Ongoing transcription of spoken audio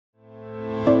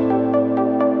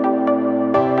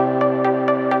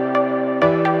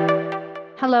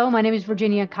Hello, my name is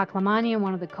Virginia Kaklamani. I'm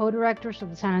one of the co-directors of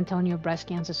the San Antonio Breast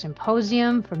Cancer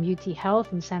Symposium from UT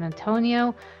Health in San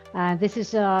Antonio. This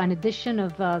is an edition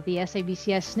of the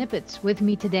SABCS Snippets. With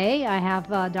me today, I have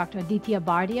Dr. Aditya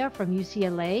Bardia from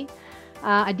UCLA.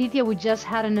 Aditya, we just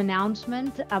had an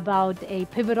announcement about a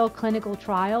pivotal clinical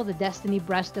trial, the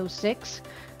DESTINY-Breast06.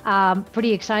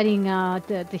 Pretty exciting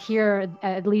to hear,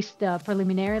 at least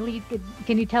preliminarily.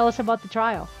 Can you tell us about the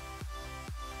trial?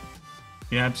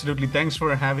 Yeah, absolutely. Thanks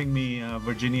for having me,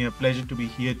 Virginia. Pleasure to be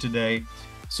here today.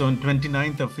 So on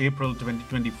 29th of April,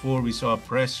 2024, we saw a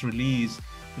press release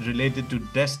related to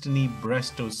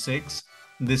DESTINY-Breast06.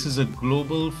 This is a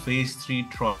global phase 3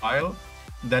 trial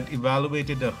that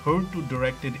evaluated a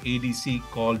HER2-directed ADC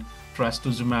called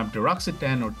trastuzumab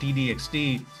deruxtecan, or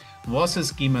TDXT,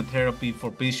 versus chemotherapy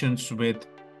for patients with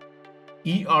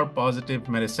ER-positive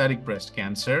metastatic breast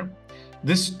cancer.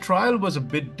 This trial was a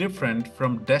bit different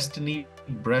from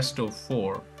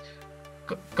DESTINY-Breast04.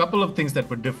 Couple of things that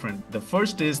were different. The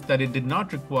first is that it did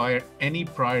not require any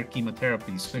prior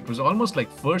chemotherapy. So it was almost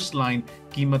like first-line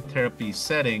chemotherapy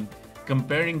setting,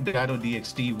 comparing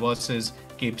Dato-DXT versus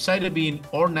capecitabine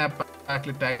or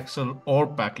nab-paclitaxel or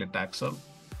paclitaxel.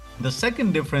 The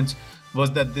second difference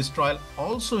was that this trial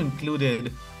also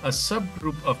included a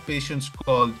subgroup of patients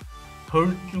called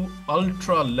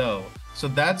HER2-ultralow. So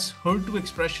that's HER2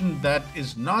 expression that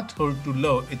is not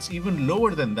HER2-low. It's even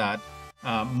lower than that,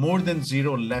 more than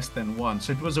 0, less than 1.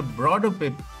 So it was a broader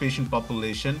patient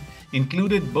population,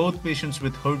 included both patients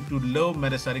with HER2-low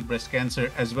metastatic breast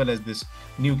cancer as well as this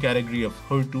new category of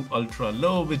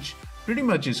HER2-ultralow, which pretty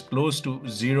much is close to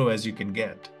 0 as you can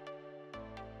get.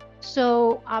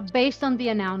 So based on the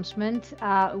announcement,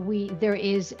 there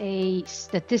is a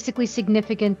statistically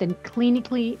significant and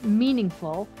clinically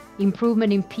meaningful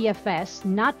improvement in PFS,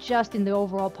 not just in the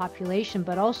overall population,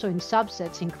 but also in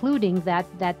subsets, including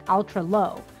that ultra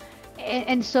low.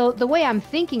 And so the way I'm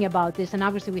thinking about this, and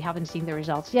obviously we haven't seen the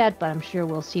results yet, but I'm sure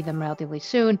we'll see them relatively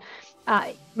soon.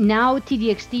 Now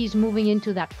TDXT is moving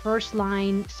into that first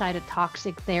line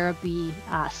cytotoxic therapy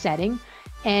setting.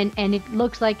 And it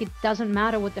looks like it doesn't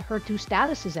matter what the HER2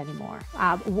 status is anymore.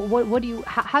 How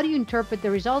do you interpret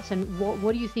the results, and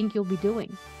what do you think you'll be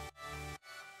doing?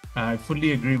 I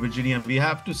fully agree, Virginia. We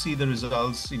have to see the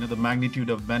results, the magnitude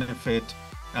of benefit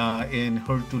in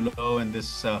HER2-low and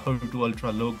this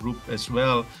HER2-ultralow group as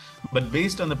well. But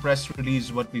based on the press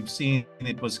release, what we've seen,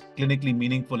 it was clinically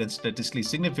meaningful and statistically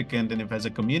significant. And if as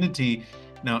a community,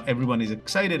 now everyone is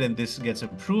excited and this gets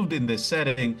approved in this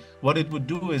setting, what it would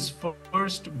do is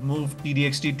first move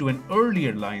TDXT to an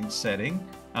earlier line setting.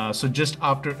 So just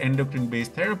after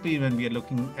endocrine-based therapy, when we are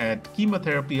looking at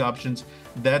chemotherapy options,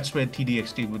 that's where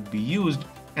TDXT would be used.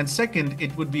 And second,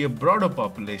 it would be a broader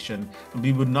population.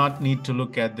 We would not need to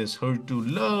look at this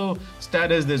HER2-low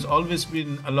status. There's always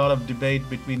been a lot of debate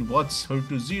between what's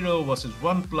HER2-0 versus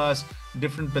 1+.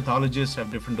 Different pathologists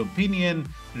have different opinion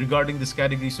regarding this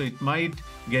category. So it might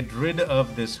get rid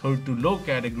of this HER2-low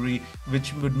category,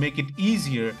 which would make it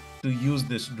easier to use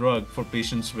this drug for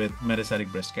patients with metastatic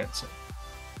breast cancer.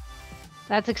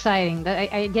 That's exciting.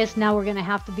 I guess now we're going to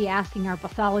have to be asking our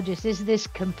pathologists, is this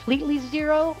completely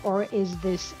 0 or is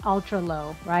this ultra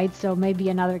low, right? So maybe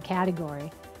another category.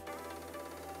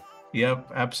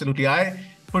 Yep, absolutely. I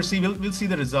foresee, we'll see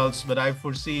the results, but I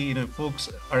foresee, folks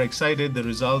are excited. The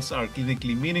results are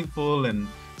clinically meaningful and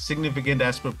significant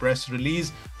as per press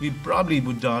release. We probably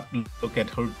would not look at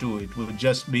HER2. It would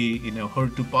just be,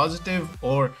 HER2 positive,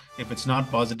 or if it's not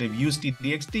positive, use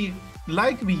TDXT,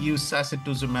 like we use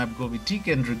sacituzumab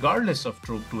govitecan, regardless of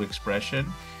TROP2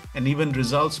 expression. And even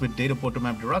results with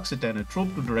datopotamab deruxtecan, a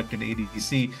TROP2-directed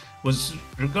ADC, was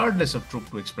regardless of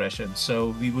TROP2 expression.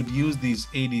 So we would use these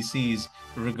ADCs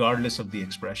regardless of the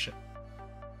expression.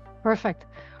 Perfect.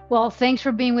 Well, thanks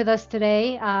for being with us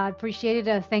today. Appreciate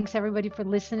it. Thanks everybody for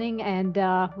listening, and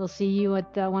we'll see you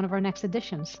at one of our next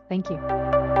editions. Thank you.